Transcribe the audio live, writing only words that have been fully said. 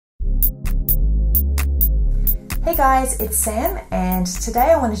Hey guys, it's Sam, and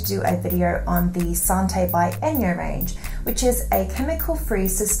today I wanted to do a video on the Sante by ENJO range, which is a chemical-free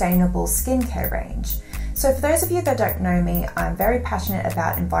sustainable skincare range. So for those of you that don't know me, I'm very passionate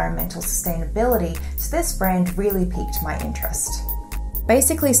about environmental sustainability, so this brand really piqued my interest.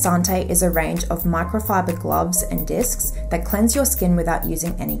 Basically, Sante is a range of microfiber gloves and discs that cleanse your skin without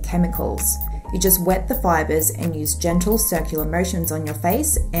using any chemicals. You just wet the fibers and use gentle circular motions on your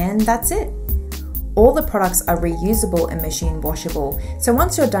face, and that's it. All the products are reusable and machine washable, so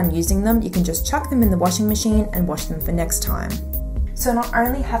once you're done using them, you can just chuck them in the washing machine and wash them for next time. So not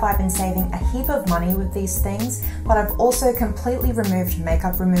only have I been saving a heap of money with these things, but I've also completely removed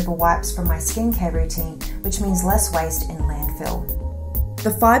makeup removal wipes from my skincare routine, which means less waste in landfill. The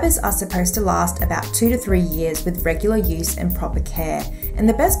fibers are supposed to last about 2 to 3 years with regular use and proper care, and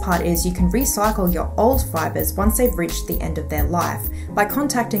the best part is you can recycle your old fibers once they've reached the end of their life by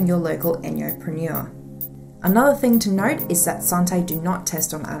contacting your local ENJOpreneur. Another thing to note is that Sante do not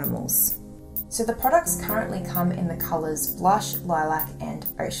test on animals. So the products currently come in the colours Blush, Lilac and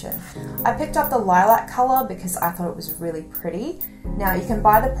Ocean. I picked up the lilac colour because I thought it was really pretty. Now you can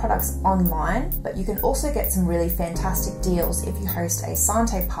buy the products online, but you can also get some really fantastic deals if you host a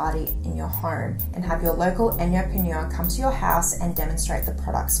Sante party in your home and have your local ENJOpreneur come to your house and demonstrate the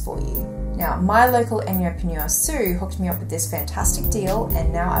products for you. Now my local ENJOpreneur Sue hooked me up with this fantastic deal,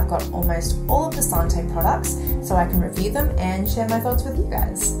 and now I've got almost all of the Sante products so I can review them and share my thoughts with you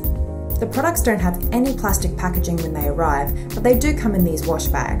guys. The products don't have any plastic packaging when they arrive, but they do come in these wash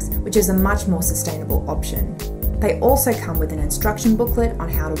bags, which is a much more sustainable option. They also come with an instruction booklet on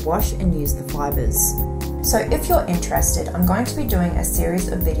how to wash and use the fibers. So if you're interested, I'm going to be doing a series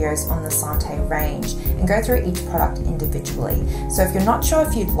of videos on the Sante range and go through each product individually. So if you're not sure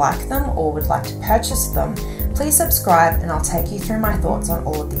if you'd like them or would like to purchase them, please subscribe and I'll take you through my thoughts on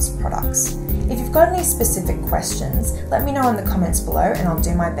all of these products. If you've got any specific questions, let me know in the comments below and I'll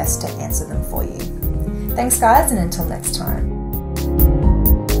do my best to answer them for you. Thanks guys, and until next time.